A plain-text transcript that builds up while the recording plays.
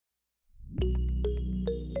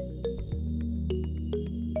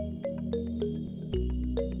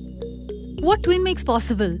What Twin makes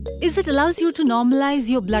possible is it allows you to normalize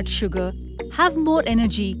your blood sugar, have more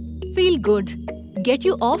energy, feel good, get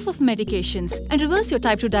you off of medications, and reverse your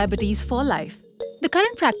type 2 diabetes for life. The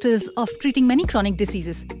current practice of treating many chronic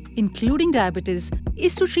diseases, including diabetes,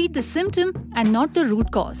 is to treat the symptom and not the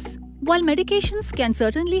root cause. While medications can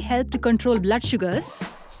certainly help to control blood sugars,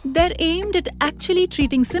 they're aimed at actually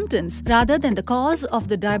treating symptoms rather than the cause of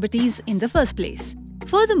the diabetes in the first place.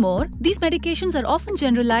 Furthermore, these medications are often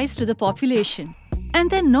generalized to the population, and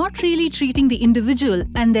they're not really treating the individual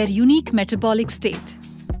and their unique metabolic state.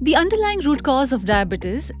 The underlying root cause of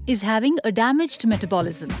diabetes is having a damaged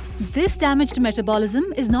metabolism. This damaged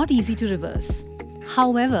metabolism is not easy to reverse.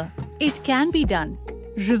 However, it can be done.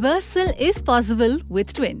 Reversal is possible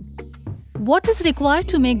with Twin. What is required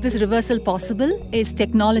to make this reversal possible is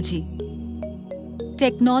technology.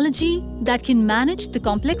 Technology that can manage the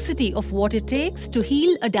complexity of what it takes to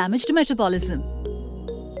heal a damaged metabolism.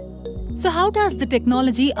 So how does the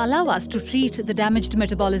technology allow us to treat the damaged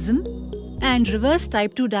metabolism and reverse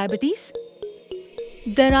type 2 diabetes?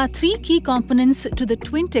 There are 3 key components to the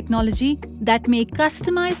Twin technology that make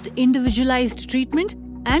customized, individualized treatment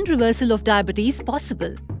and reversal of diabetes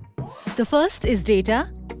possible. The first is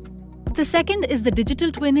data, the second is the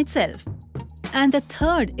digital twin itself, and the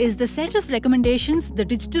third is the set of recommendations the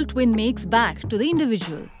digital twin makes back to the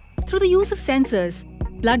individual. Through the use of sensors,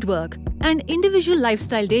 blood work, and individual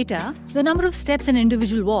lifestyle data, the number of steps an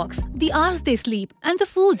individual walks, the hours they sleep, and the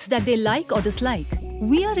foods that they like or dislike,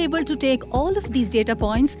 we are able to take all of these data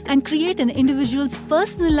points and create an individual's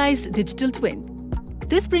personalized digital twin.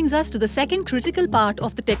 This brings us to the second critical part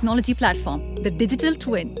of the technology platform, the digital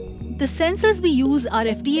twin. The sensors we use are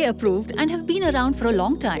FDA approved and have been around for a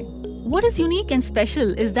long time. What is unique and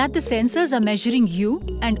special is that the sensors are measuring you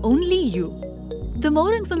and only you. The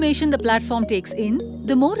more information the platform takes in,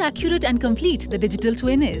 the more accurate and complete the digital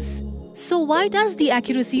twin is. So why does the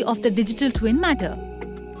accuracy of the digital twin matter?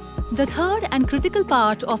 The third and critical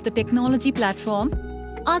part of the technology platform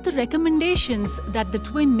are the recommendations that the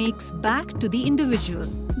twin makes back to the individual.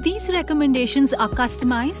 These recommendations are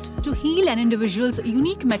customized to heal an individual's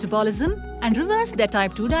unique metabolism and reverse their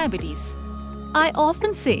type 2 diabetes. I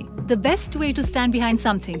often say the best way to stand behind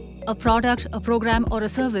something, a product, a program, or a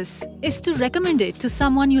service, is to recommend it to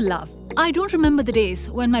someone you love. I don't remember the days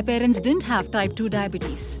when my parents didn't have type 2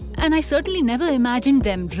 diabetes, and I certainly never imagined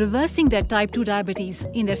them reversing their type 2 diabetes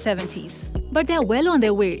in their 70s. But they're well on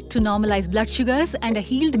their way to normalize blood sugars and a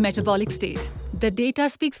healed metabolic state. The data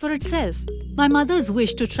speaks for itself. My mother's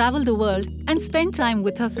wish to travel the world and spend time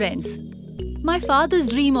with her friends. My father's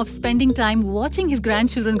dream of spending time watching his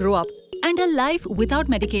grandchildren grow up, and a life without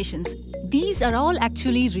medications. These are all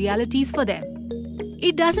actually realities for them.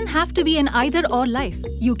 It doesn't have to be an either-or life.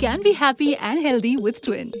 You can be happy and healthy with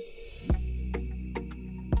Twin.